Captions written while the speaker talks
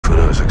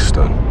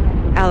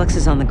Alex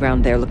is on the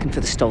ground there looking for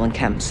the stolen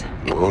chems.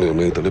 Well, he'll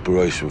need the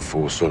Liberation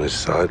Force on his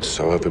side,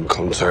 so have him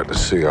contact the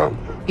CO.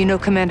 You know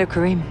Commander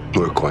Karim?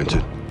 We're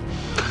acquainted.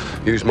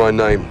 Use my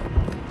name,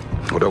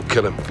 or they'll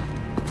kill him.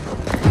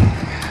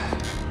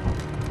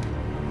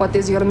 What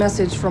is your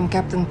message from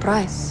Captain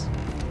Price?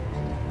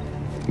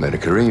 Commander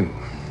Karim.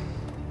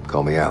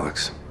 Call me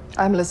Alex.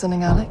 I'm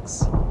listening,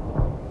 Alex.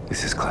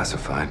 This is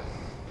classified.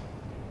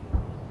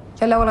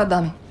 يلا ولا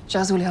قدامي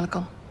جهزوا لي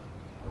هالكم.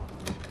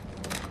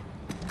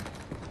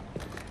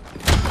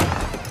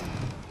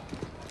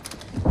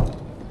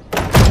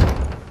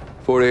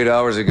 "48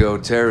 hours ago,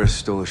 terrorists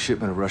stole a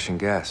shipment of Russian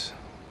gas.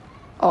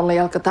 Only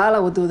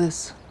Al-Qatala would do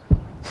this.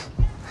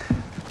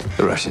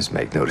 The Russians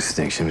make no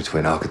distinction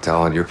between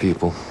Al-Qatala and your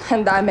people.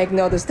 And I make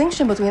no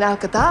distinction between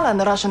Al-Qatala and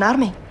the Russian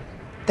army.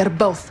 They're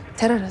both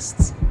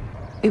terrorists.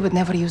 We would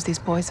never use these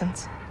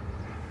poisons.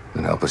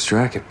 Then help us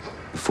track it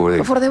before they...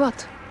 Before they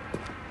what?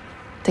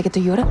 Take it to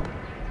Europe?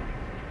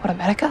 Or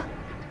America?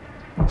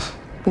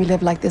 We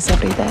live like this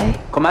every day.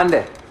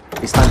 Commander,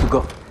 it's time to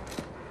go.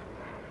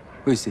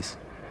 Who is this?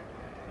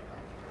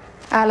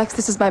 Alex,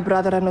 this is my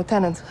brother and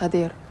Lieutenant,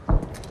 Hadir.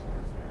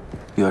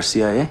 You are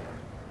CIA?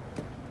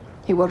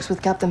 He works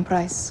with Captain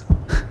Price.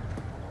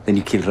 Then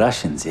you kill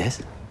Russians,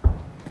 yes?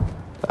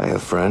 I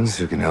have friends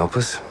who can help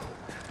us.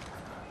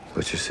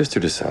 But your sister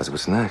decides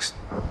what's next.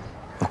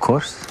 Of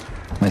course.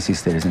 My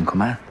sister is in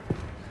command.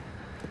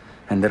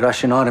 And the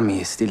Russian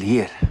army is still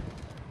here.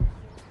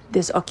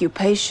 This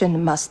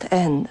occupation must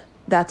end.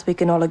 That we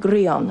can all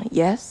agree on,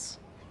 yes?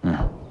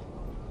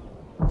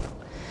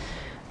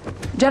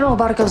 General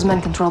Barkov's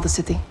men control the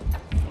city.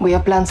 We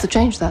have plans to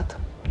change that.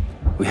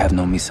 We have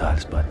no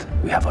missiles, but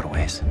we have our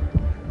ways.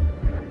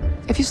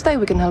 If you stay,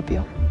 we can help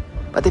you.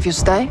 But if you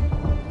stay,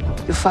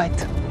 you fight.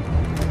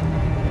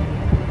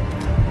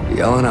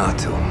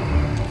 Yelanato.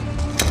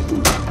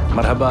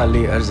 Marhaba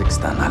Ali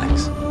Urzikstan, Alex.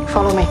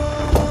 Follow me.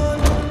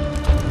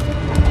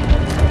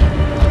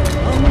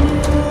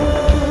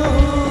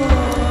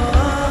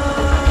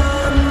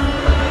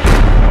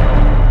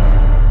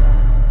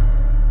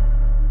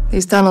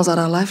 These tunnels are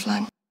our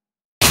lifeline.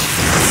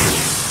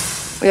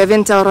 We have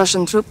intel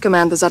Russian troop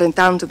commanders are in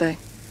town today.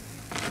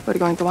 We're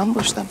going to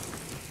ambush them.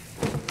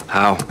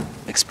 How?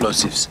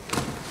 Explosives.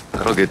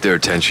 That'll get their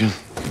attention.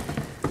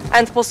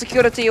 And pull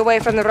security away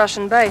from the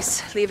Russian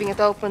base, leaving it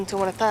open to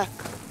an attack.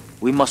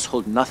 We must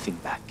hold nothing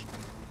back.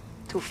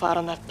 Too far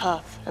on that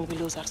path, and we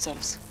lose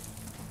ourselves.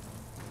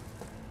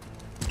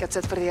 Get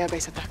set for the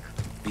airbase attack.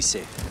 Be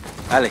safe.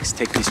 Alex,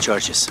 take these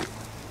charges.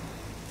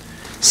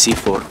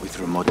 C4 with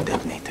remote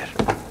detonator.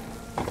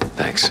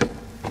 Thanks.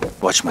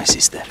 Watch my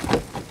sister.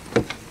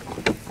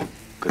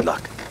 Good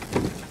luck.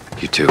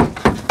 You too.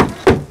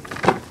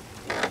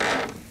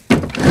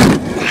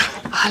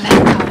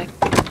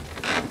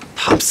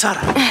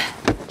 Hamsara.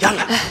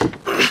 Yalla.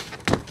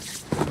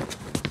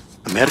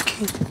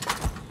 American?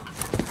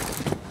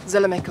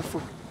 Zalame kafu.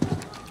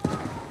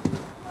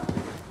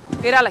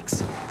 Here,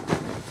 Alex.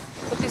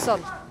 Put this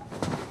on.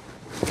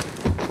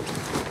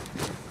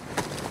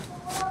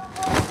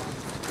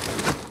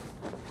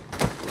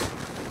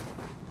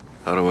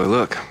 How do I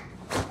look?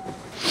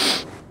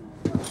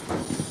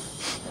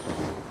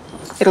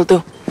 It'll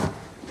do.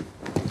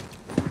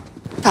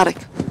 Tarek,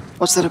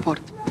 what's the report?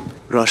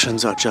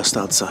 Russians are just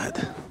outside.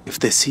 If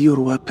they see your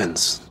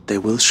weapons, they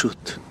will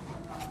shoot.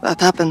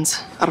 That happens.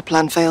 Our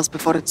plan fails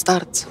before it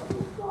starts.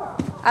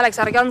 Alex,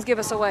 our guns give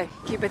us away.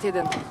 Keep it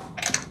hidden.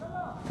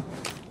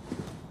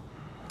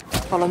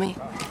 Follow me.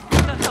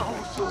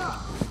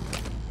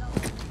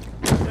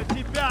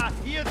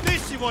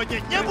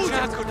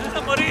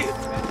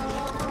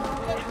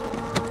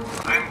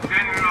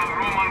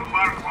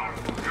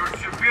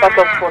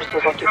 Barkov's force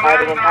was occupied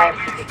the entire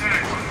city.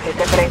 They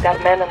separate our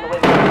men and the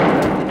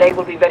women. They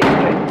will be very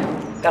strict.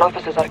 Their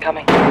officers are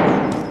coming.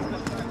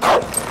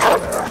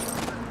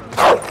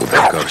 Will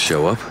Barkov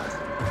show up?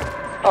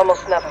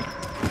 Almost never.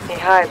 He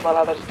hides while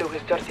others do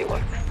his dirty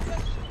work.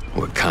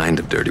 What kind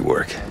of dirty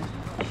work?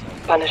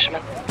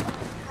 Punishment.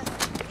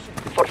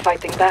 For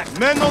fighting back.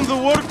 Men on the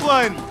work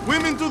line!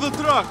 Women to the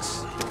trucks!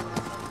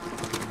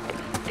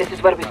 This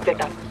is where we split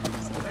up.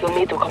 You'll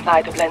need to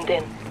comply to blend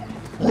in.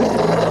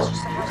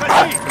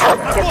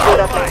 Get through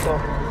that main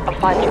door. I'll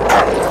find you.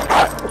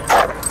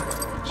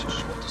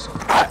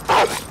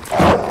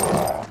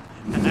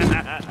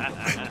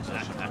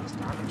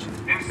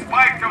 In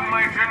spite of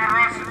my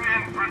generosity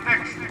and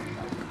protection,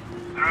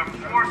 there are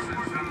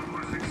forces in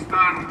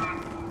Uzbekistan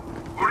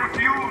who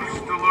refuse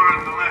to learn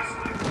the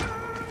lesson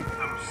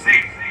of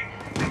safety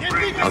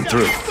I'm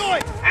through.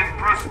 and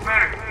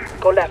prosperity.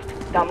 Go left,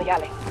 down the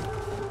alley.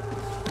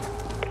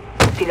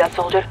 See that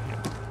soldier?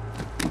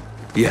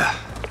 Yeah.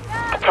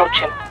 Approach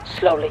him,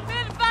 slowly.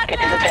 Get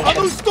his attention.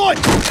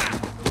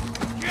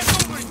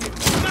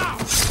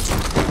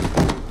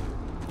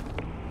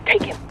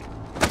 Take him.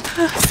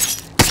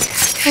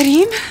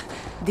 Karim?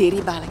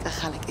 ديري بالك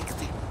دخلك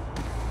اكتب.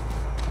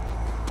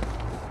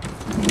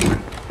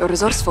 You're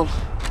resourceful.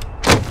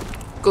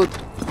 Good.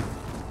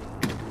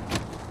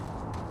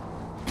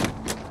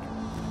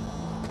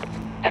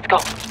 Let's go.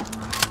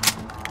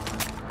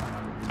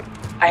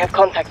 I have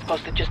contacts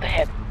posted just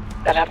ahead.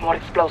 They'll have more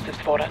explosives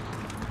for us.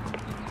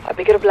 A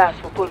bigger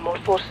blast will pull more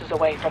forces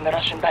away from the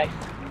Russian base.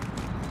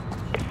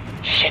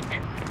 Shit.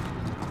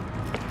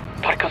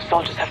 Barkov's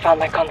soldiers have found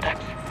my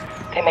contacts.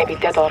 They may be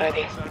dead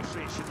already.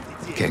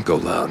 Can't go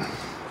loud.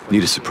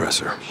 Need a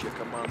suppressor.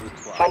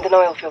 Find an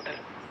oil filter.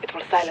 It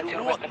will silence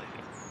your weapon.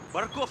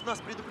 Барков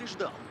нас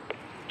предупреждал.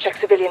 Check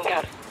civilian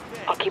cars.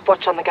 I'll keep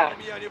watch on the guards.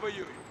 Я не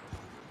воюю.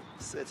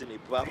 С этими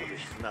бабами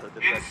надо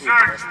держать руку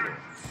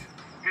Insurgents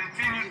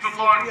continue to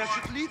launch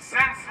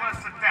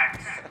senseless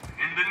attacks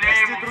in the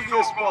name of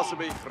другие so-called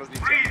способы их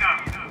развлечения. freedom.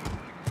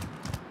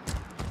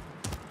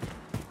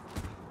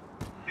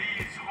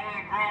 These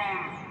homegrown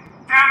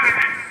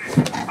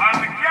terrorists are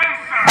the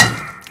cancer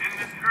in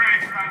this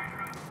great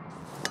country.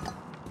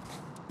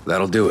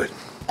 That'll do it.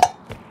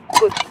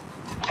 Good.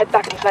 Head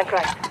back and flank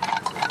right.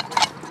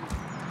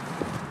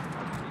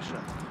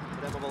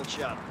 Прямо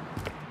волчат.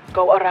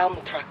 Go around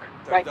the truck.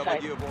 Right Тогда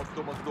side. води его от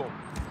дома к дому.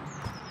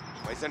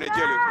 Мы за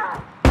неделю.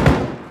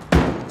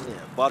 Не,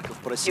 Барков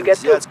You просил get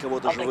two. взять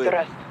кого-то I'll take the живым.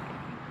 rest.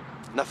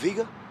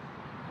 Нафига?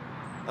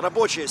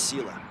 Рабочая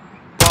сила.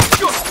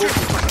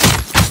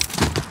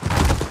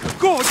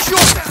 Какого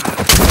черта?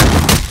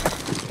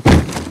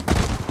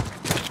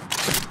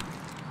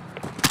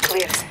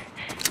 Clear.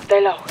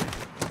 Stay low.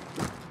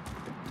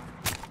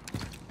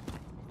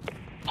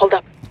 Hold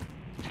up.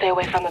 Stay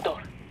away from the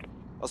door.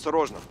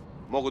 Осторожно.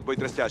 Могут быть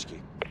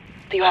растяжки.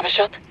 Do you have a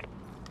shot?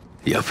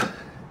 Yep.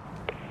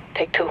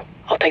 Take two.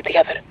 I'll take the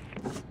other.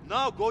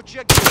 Now go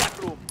check the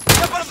back room.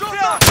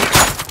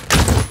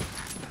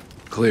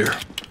 Clear.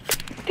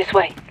 This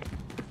way.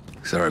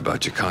 Sorry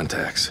about your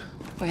contacts.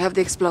 We have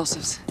the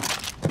explosives.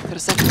 Your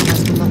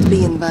sacrifice will not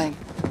be in vain.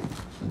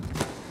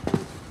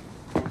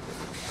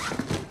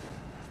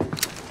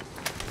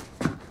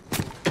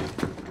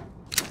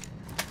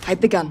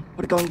 Hide the gun.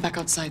 We're going back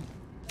outside.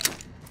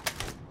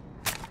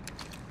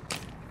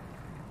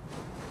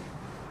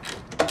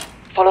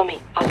 Follow me.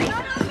 I'll lead.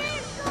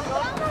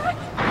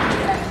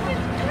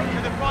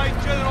 You define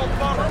General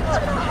Barkov.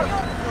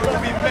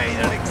 You'll be made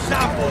an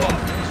example of.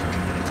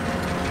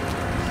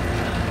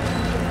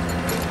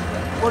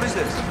 What is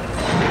this?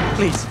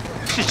 Please,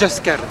 she's just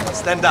scared.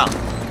 Stand down.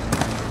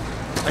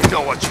 I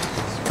know what you mean.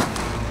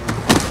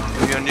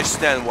 Do you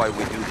understand why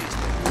we do this?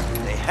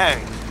 They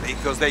hanged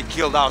because they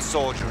killed our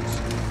soldiers.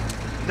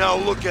 Now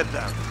look at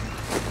them.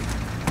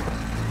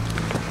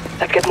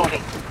 Let's get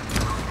moving.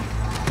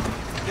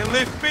 They can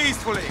live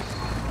peacefully.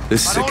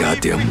 This is a but only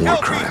if we goddamn war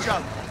help crime. each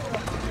other.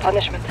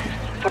 Punishment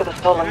for the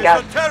stolen It gas.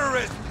 is the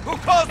terrorists who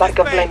caused Barkov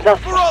this pain blames us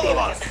for for all of stealing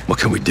us. it. What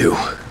can we do?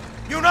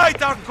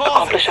 Unite our cause.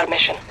 Accomplish our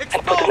mission and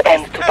put an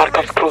end to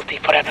Barkov's cruelty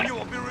forever. You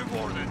will be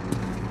rewarded.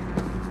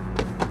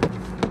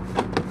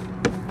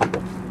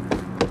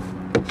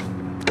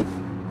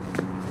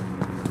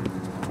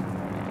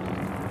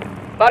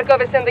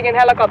 Barkov is sending in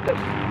helicopters.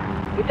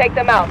 We take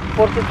them out.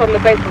 Forces from the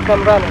base will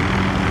come running.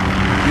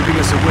 Giving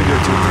us a window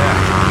to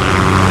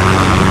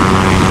attack.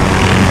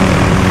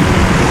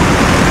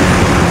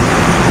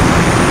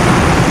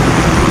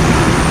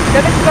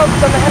 Get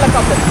explosives on the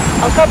helicopter.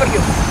 I'll cover you.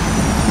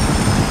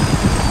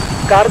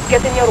 Guards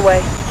get in your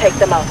way. Take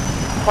them out.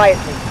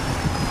 Quietly.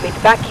 Meet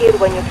back here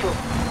when you're through.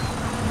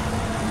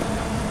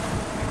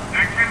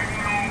 There can be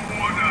no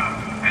order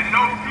and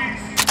no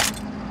peace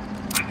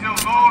until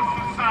those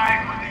who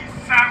side with these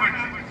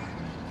savages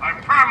are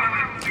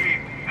permanently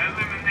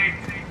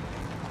eliminated.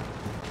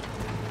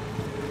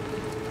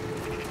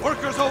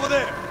 Workers over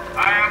there.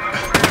 I am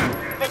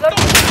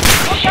a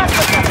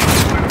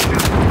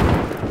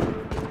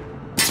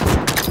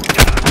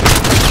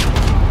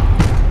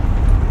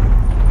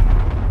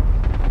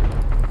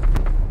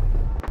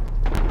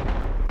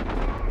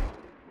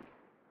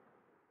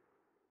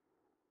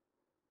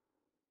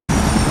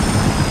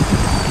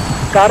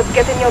Guards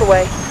get in your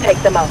way. Take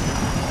them out.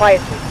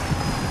 Quietly.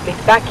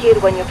 Meet back here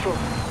when you're through.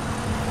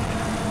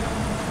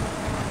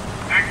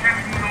 There can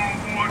be no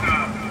order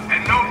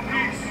and no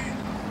peace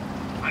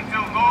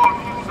until those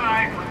who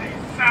side with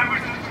these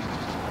savages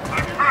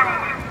are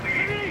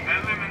permanently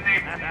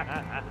eliminated.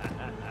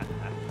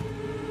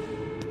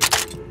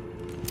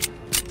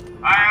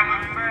 I am a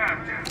fair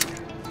judge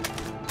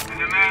and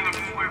a man of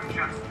swift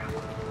justice.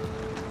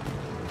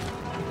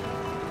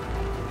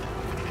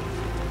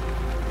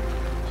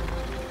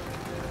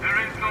 There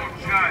is no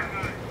judge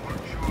or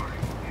jury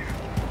here.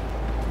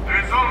 There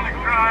is only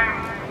crime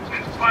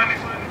and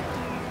punishment.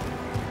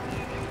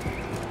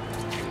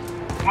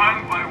 One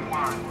by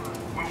one,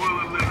 we will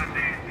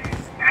eliminate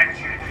these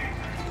agitators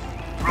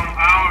from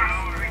our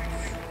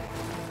streets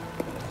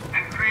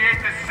and create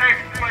a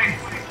safe place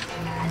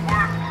to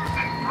work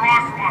and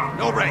prosper.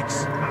 No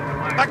breaks.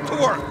 Back to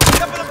work.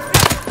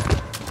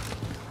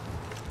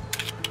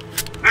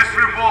 This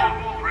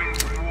revolt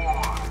brings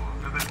war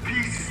to the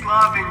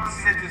peace-loving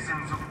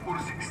citizens of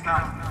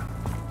Urzikstan.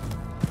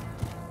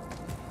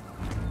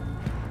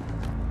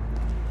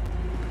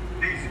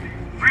 These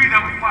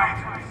freedom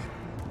fighters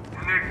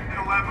and their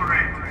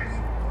collaborators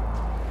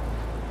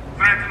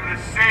threaten the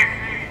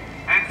safety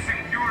and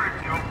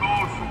security of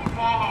those who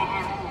follow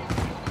the rules.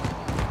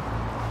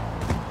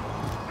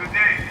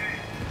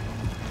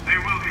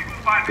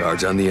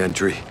 Guards on the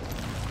entry.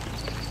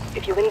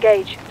 If you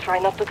engage, try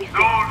not to be seen. Those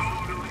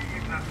who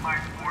believe that my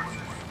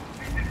forces will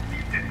be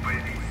defeated by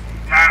these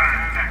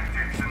terror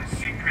tactics and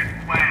secret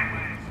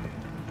plans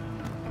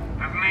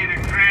have made a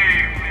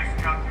grave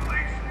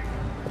miscalculation.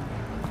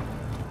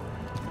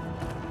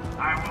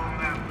 I will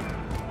never,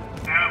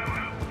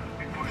 ever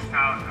be pushed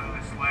out of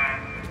this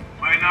land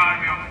by an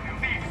army of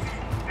thieves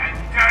and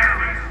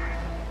terrorists.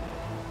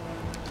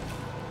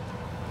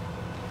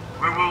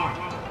 We will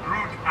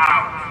root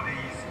out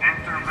these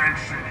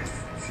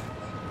interventionists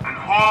and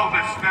hold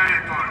this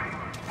territory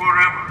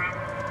forever.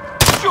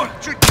 There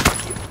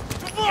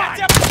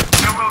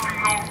will be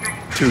no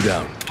victory Two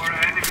down. or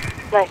enemy,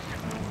 Nice.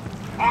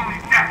 only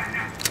death.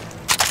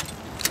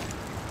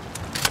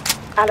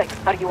 Alex,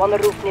 are you on the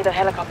roof near the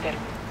helicopter?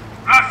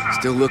 Russia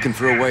Still looking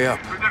for a way up.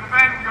 to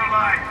defend your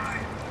lives,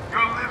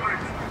 your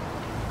liberty,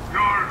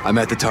 your I'm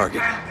at the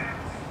target.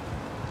 independence.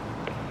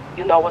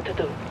 You know what to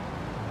do.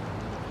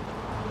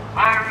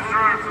 My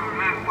reserves of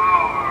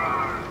manpower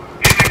are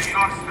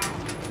inexhaustible.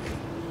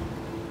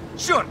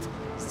 Черт!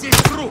 Здесь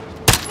труп!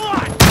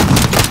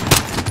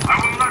 I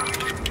will not be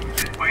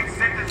defeated by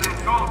citizen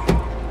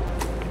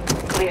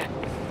soldiers. Clear.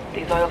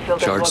 These oil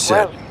filters Charge work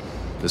set. well.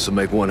 This'll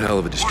make one hell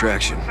of a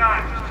distraction.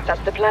 Time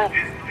That's the plan.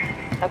 is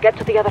bleeding. Now get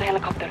to the other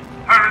helicopter.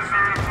 Her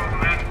reserves of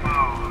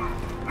manpower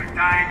are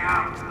dying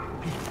out.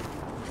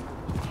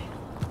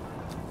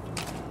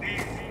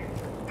 These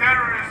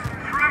terrorist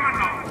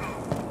criminals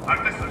are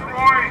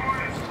destroying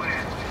this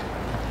land.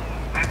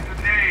 And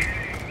today,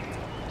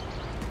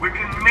 we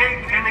can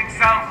make an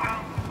example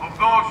of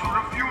those who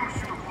refuse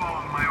to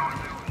follow my orders.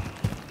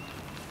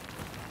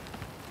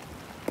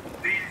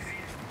 These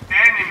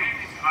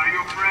enemies are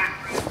your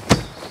friends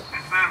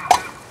and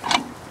family.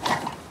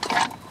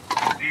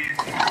 These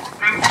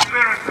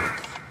conspirators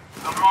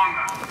among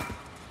us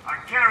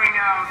are carrying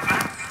out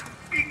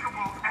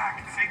unspeakable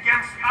acts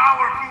against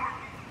our people.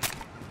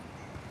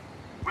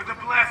 With the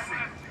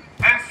blessing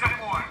and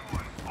support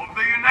of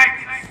the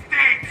United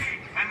States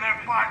and their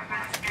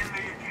partners in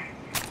the UK.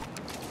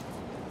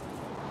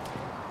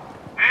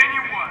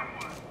 Anyone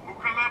who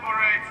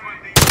collaborates with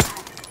these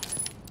groups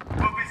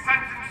will be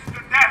sentenced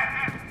to death.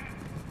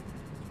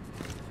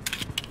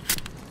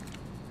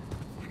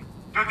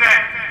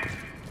 Today,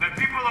 the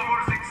people of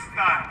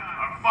Uzbekistan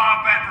are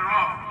far better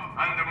off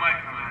under my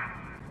command.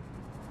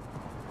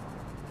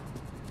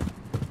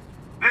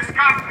 This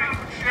country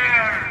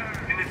shares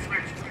in its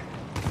riches,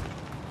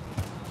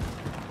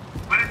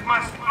 but it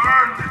must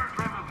earn the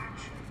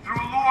privilege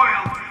through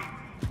loyalty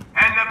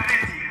and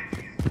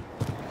obedience.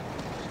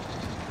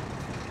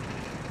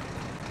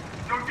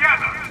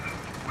 Together,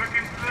 we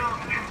can build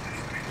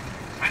industry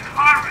and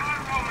harvest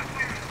raw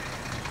materials.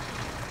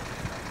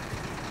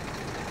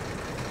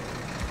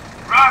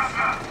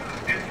 Russia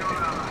is your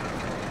ally.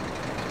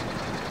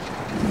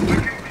 We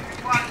can be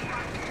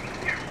partners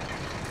here.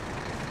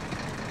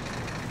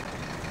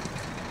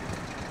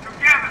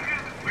 Together,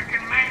 we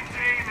can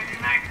maintain a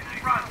united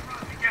front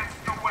against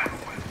the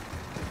West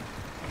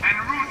and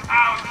root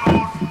out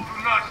those who do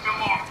not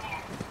belong.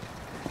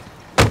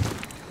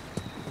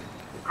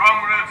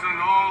 Comrades and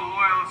all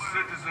loyal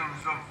citizens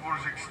of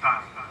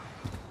Uzbekistan.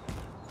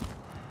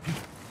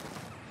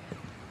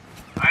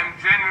 I'm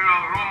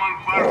General Roman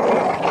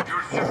Barkov,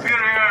 your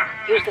superior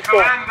Use and the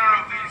stairs. commander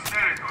of these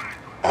territories.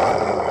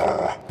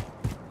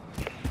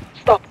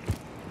 Stop.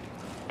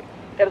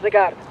 There's a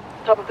guard.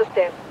 Top of the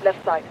stairs,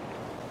 left side.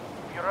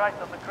 You're right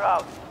on the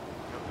crowd.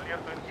 You're clear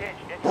to engage.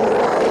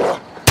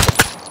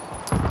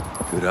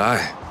 Good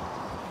eye.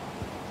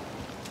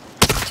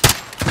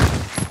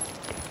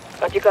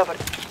 Got you covered.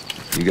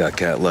 You got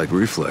cat-like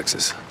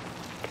reflexes.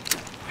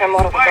 I'm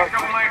more of a Spite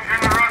dog. of my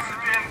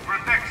generosity and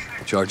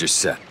protection, Charges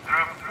set. there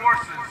are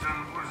forces in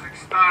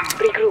Uzbekistan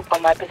Regroup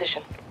on my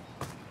position.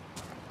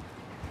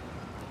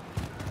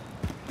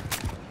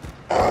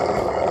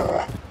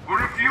 who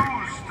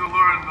refuse to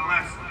learn the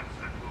lessons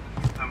that will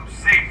keep them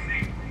safe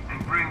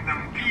and bring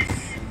them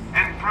peace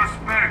and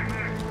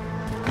prosperity.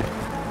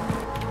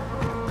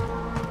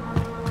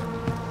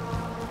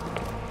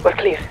 We're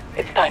clear.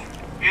 It's time.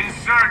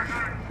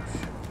 Insurgents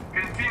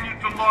continue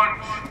to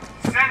launch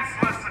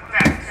senseless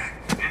attacks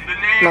in the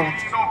name No. of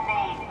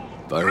so-called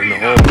Fire in the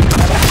freedom. hole.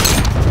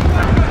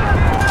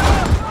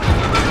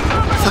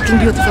 Fucking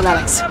beautiful,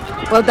 Alex.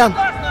 Well done.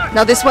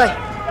 Now this way.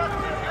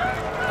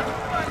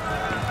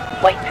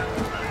 Wait.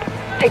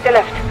 Take the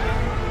left.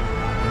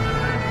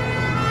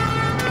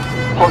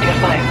 Hold your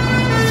fire.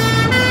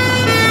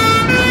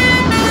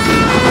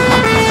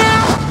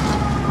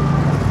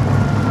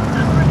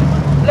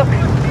 Look,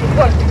 it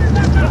worked.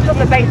 Troops on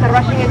the base are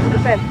rushing into the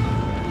fence.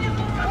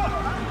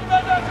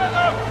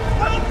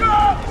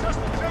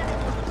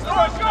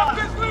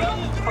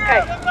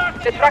 Okay,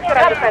 the tractor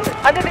has defended.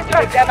 Under this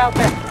truck, they're out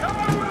there.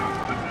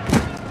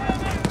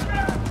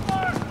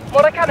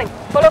 More are coming.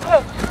 Follow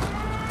close.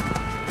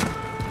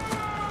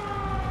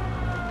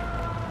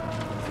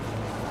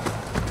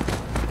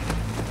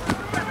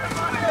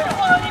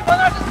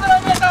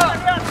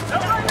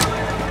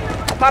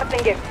 A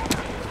parting gift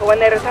for when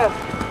they return.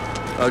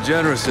 How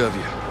generous of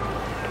you.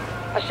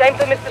 A shame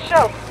to miss the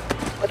show,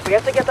 but we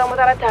have to get on with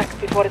our attack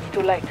before it's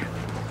too late.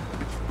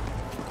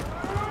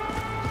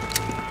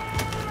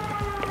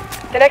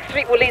 The next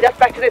street will lead us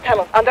back to the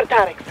tunnels under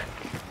Tarek's.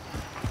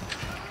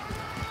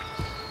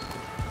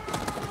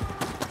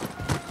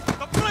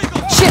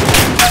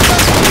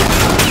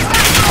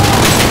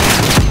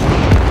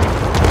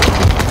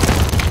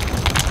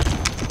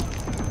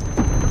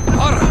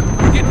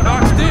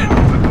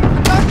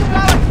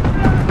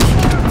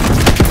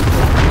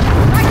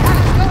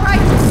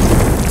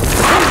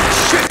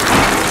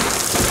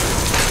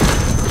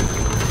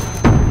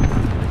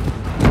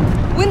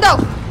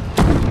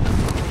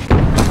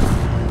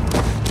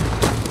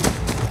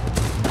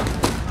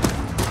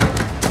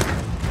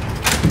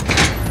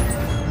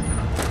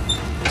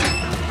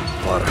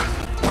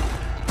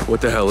 What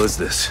the hell is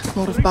this?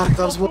 More of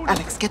Barkov's war.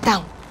 Alex, get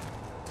down.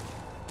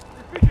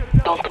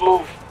 Don't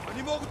move.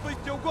 Они могут быть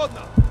где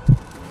угодно.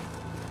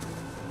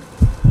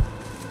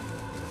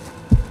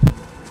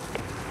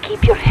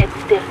 Keep your head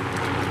still.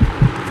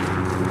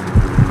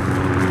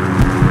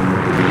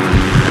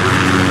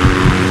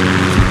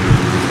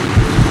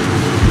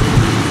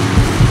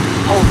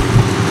 Hold.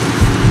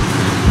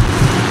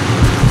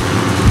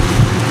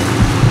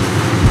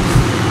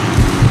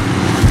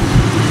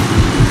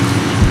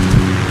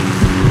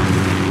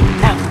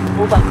 Now,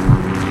 move up.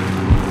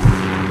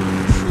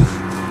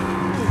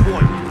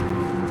 Уволь.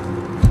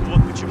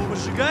 Вот почему мы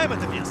сжигаем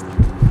это место.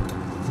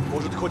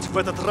 Может, хоть в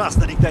этот раз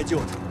до них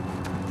дойдет.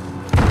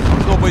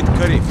 Должно быть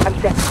Карим. I'm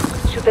set.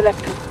 Shoot the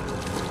left too.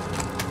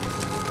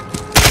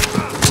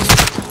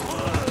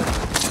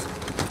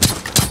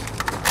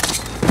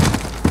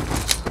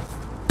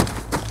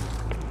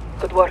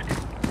 Good work.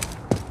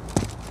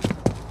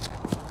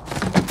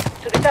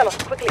 To the tunnel,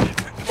 quickly.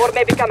 More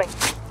may be coming.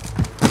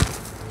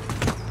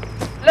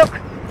 Look!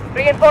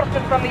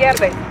 Reinforcements from the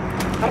airbase.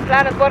 Our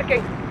plan is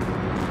working.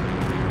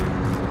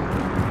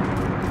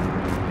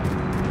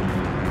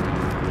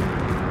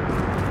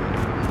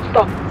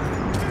 Stop.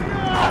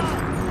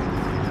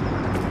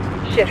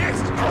 Shit.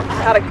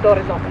 Tarek's door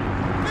is open.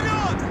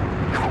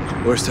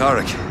 Where's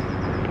Tarek?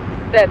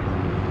 Dead.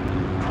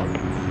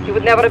 He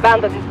would never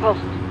abandon his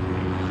post.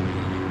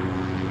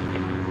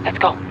 Let's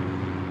go.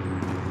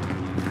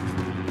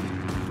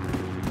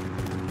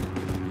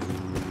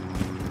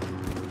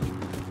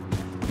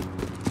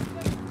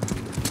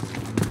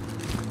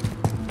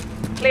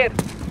 Clear.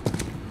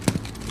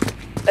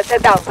 Let's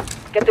head down.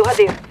 Get to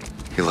Hadir.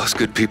 You lost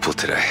good people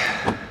today.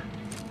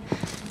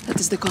 That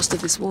is the cost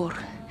of this war.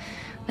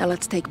 Now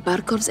let's take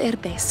Barkov's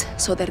airbase,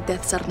 so their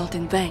deaths are not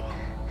in vain.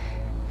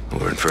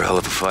 We're in for a hell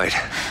of a fight.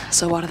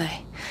 So are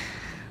they.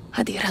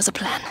 Hadir has a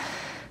plan.